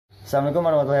Assalamualaikum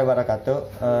warahmatullahi wabarakatuh.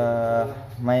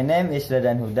 My name is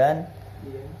Dadan Hudan.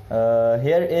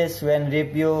 Here is when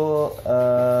review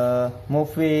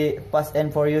movie Fast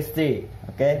and Furious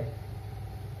 3. Okay,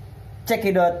 check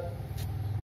it out.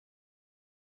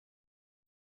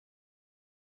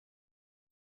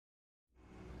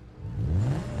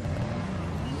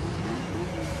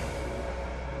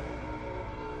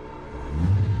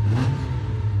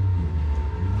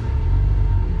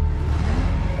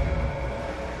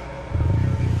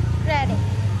 Ready.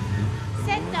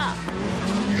 Set up.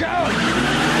 Go!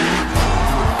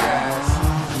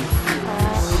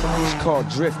 It's called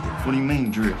drifting. What do you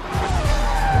mean, drift?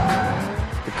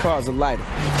 The cars are lighter.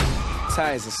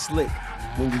 Tires are slick.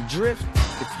 When you drift,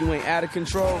 if you ain't out of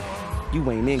control, you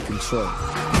ain't in control.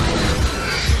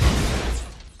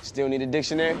 Still need a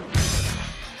dictionary?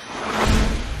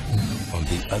 On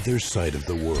the other side of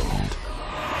the world,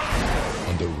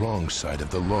 on the wrong side of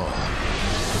the law,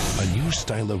 a new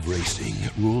style of racing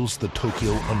rules the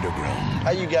Tokyo underground.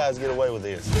 How you guys get away with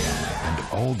this? And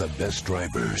all the best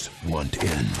drivers want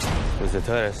in. Who's the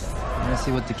tourist? Let's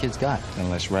see what the kids got, and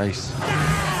let's race.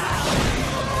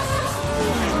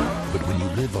 But when you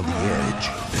live on the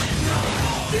edge,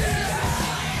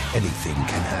 anything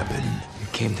can happen. You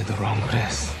came to the wrong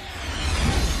place.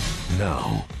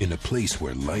 Now, in a place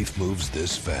where life moves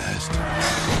this fast,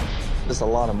 That's a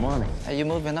lot of money. Hey, you're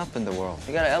moving up in the world.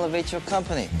 You gotta elevate your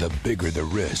company. the bigger the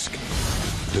risk,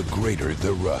 the greater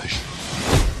the rush.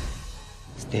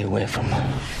 Stay away from her.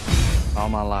 All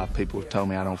my life, people have told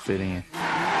me I don't fit in.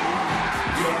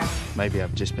 Maybe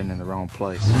I've just been in the wrong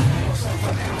place.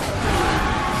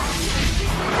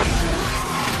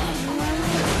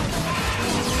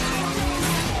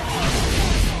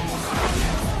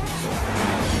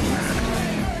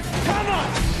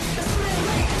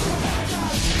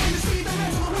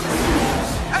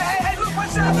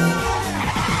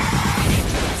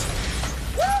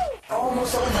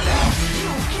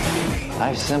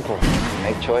 Life's simple.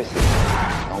 Make choices.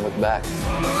 Don't look back.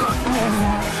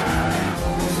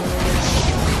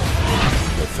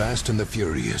 The Fast and the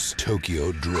Furious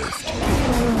Tokyo Drift.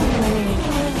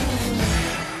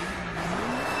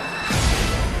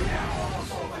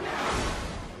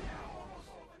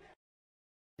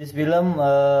 This film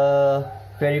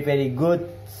very good.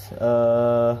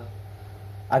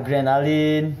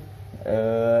 Adrenaline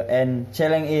and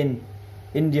challenge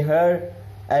in the heart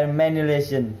and many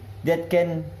lessons that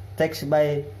can text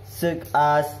by such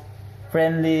as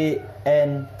friendly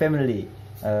and family.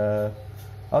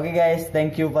 Okay guys,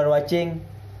 thank you for watching.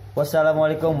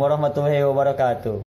 Wassalamualaikum warahmatullahi wabarakatuh.